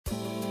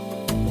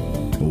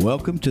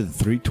Welcome to the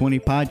 320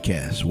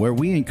 Podcast, where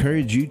we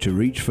encourage you to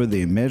reach for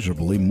the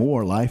immeasurably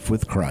more life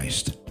with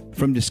Christ.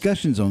 From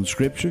discussions on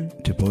Scripture,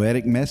 to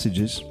poetic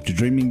messages, to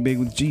dreaming big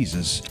with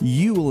Jesus,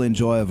 you will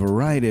enjoy a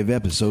variety of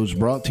episodes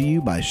brought to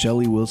you by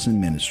Shelly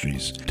Wilson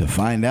Ministries. To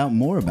find out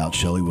more about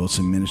Shelly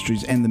Wilson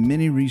Ministries and the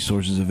many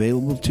resources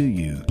available to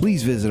you,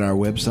 please visit our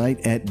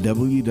website at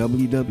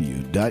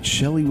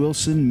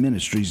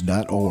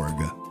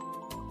www.shellywilsonministries.org.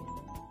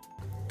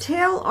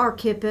 Tell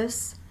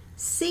Archippus,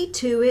 see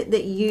to it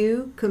that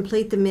you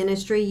complete the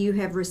ministry you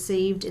have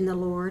received in the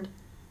Lord.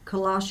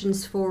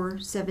 Colossians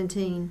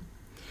 4:17.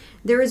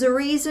 There is a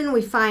reason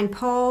we find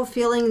Paul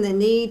feeling the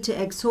need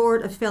to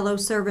exhort a fellow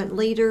servant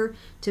leader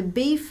to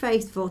be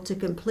faithful to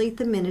complete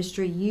the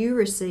ministry you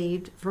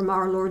received from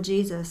our Lord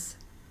Jesus.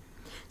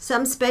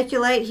 Some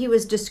speculate he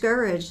was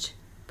discouraged,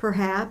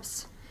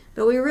 perhaps,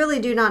 but we really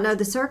do not know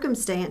the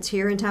circumstance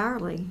here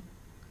entirely.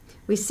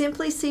 We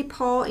simply see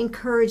Paul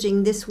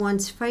encouraging this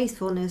one's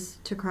faithfulness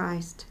to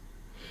Christ.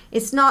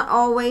 It's not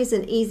always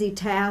an easy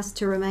task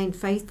to remain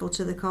faithful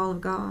to the call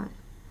of God.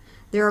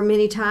 There are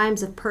many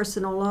times of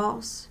personal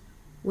loss,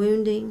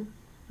 wounding,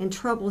 and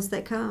troubles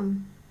that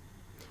come.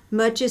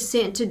 Much is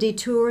sent to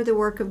detour the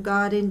work of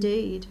God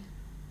indeed.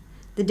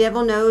 The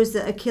devil knows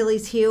the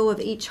Achilles heel of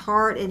each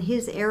heart, and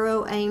his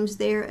arrow aims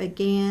there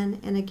again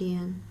and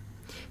again.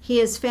 He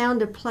has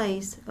found a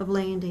place of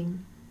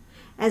landing.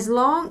 As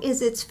long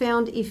as it's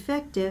found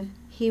effective,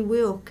 he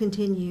will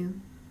continue.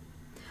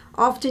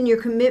 Often your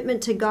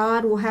commitment to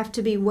God will have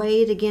to be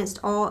weighed against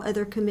all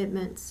other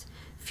commitments.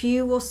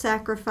 Few will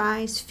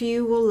sacrifice,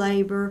 few will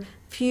labor,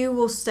 few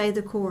will stay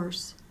the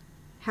course.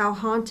 How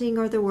haunting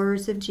are the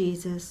words of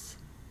Jesus.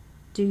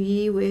 Do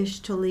ye wish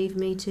to leave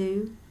me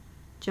too?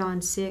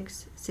 John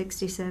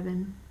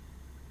 6:67.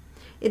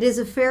 It is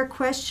a fair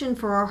question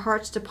for our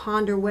hearts to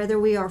ponder whether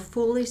we are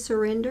fully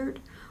surrendered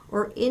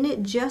or in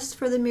it just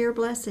for the mere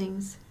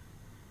blessings.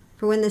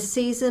 For when the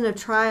season of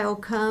trial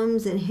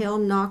comes and hell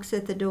knocks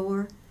at the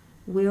door,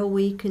 will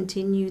we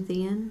continue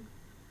then?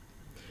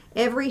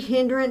 Every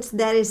hindrance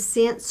that is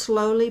sent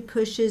slowly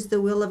pushes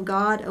the will of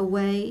God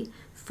away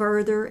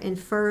further and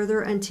further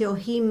until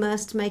he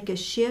must make a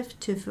shift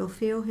to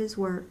fulfill his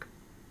work.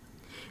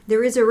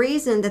 There is a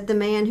reason that the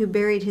man who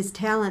buried his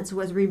talents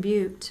was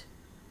rebuked.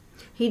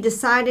 He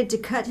decided to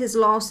cut his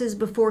losses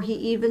before he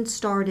even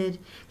started.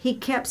 He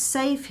kept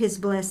safe his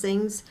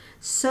blessings,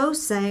 so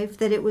safe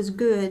that it was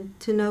good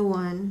to no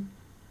one.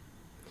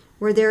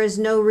 Where there is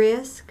no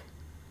risk,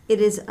 it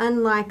is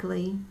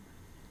unlikely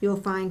you'll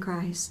find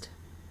Christ.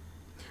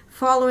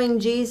 Following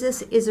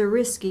Jesus is a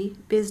risky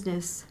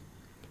business.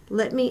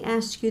 Let me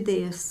ask you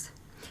this.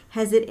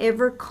 Has it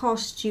ever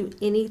cost you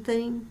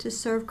anything to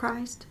serve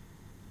Christ?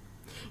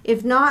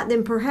 If not,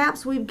 then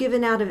perhaps we've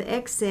given out of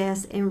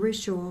excess and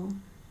ritual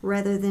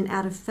rather than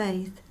out of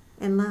faith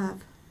and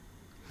love.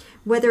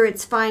 Whether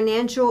it's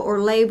financial or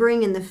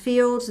laboring in the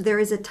fields, there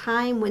is a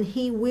time when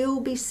he will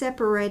be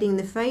separating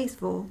the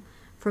faithful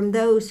from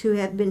those who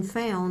have been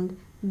found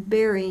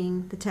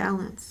burying the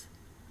talents.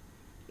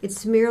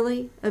 It's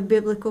merely a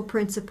biblical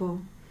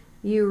principle.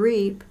 You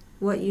reap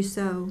what you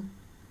sow.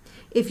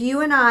 If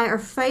you and I are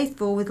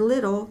faithful with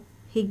little,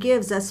 he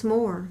gives us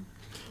more.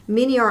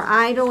 Many are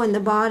idle in the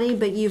body,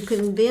 but you've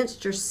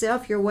convinced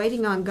yourself you're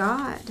waiting on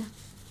God.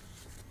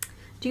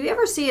 Do you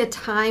ever see a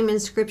time in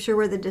Scripture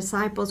where the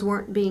disciples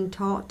weren't being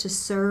taught to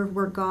serve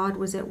where God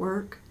was at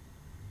work?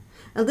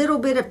 A little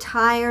bit of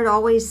tired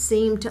always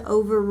seemed to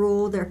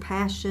overrule their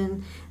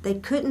passion. They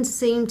couldn't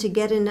seem to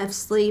get enough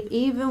sleep,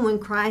 even when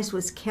Christ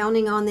was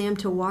counting on them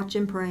to watch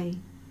and pray.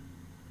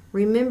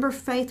 Remember,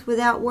 faith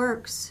without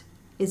works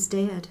is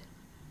dead.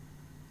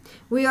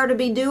 We are to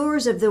be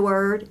doers of the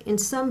word in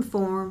some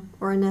form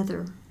or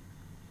another.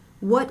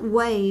 What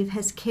wave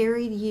has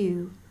carried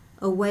you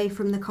away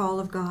from the call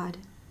of God?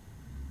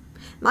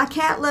 My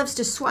cat loves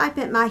to swipe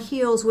at my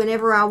heels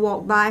whenever I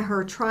walk by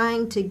her,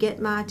 trying to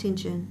get my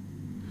attention.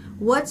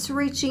 What's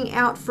reaching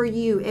out for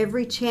you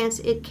every chance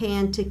it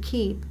can to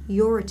keep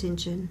your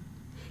attention?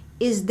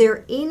 Is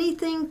there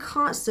anything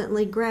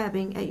constantly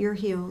grabbing at your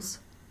heels?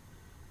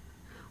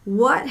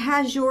 What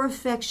has your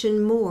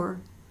affection more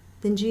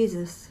than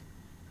Jesus?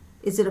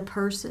 Is it a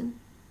person?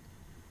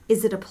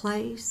 Is it a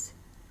place?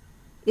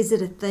 Is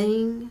it a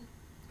thing?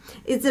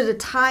 Is it a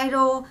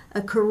title,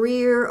 a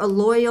career, a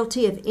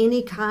loyalty of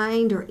any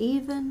kind, or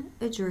even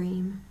a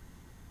dream?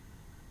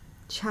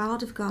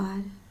 Child of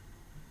God,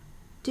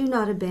 do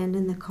not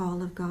abandon the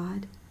call of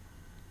God.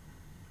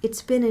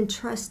 It's been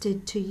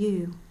entrusted to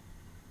you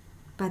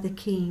by the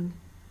King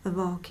of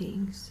all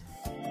kings.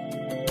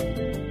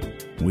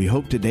 We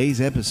hope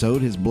today's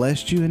episode has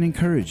blessed you and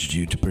encouraged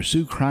you to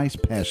pursue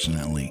Christ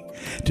passionately.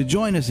 To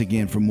join us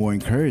again for more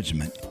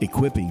encouragement,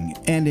 equipping,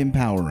 and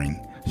empowering,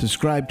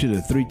 subscribe to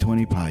the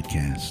 320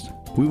 Podcast.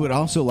 We would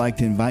also like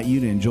to invite you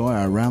to enjoy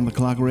our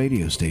round-the-clock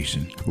radio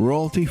station,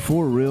 Royalty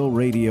for Real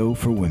Radio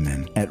for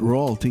Women, at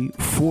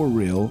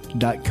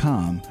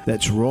royaltyforreal.com.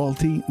 That's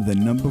royalty, the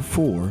number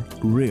 4,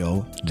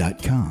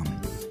 real.com.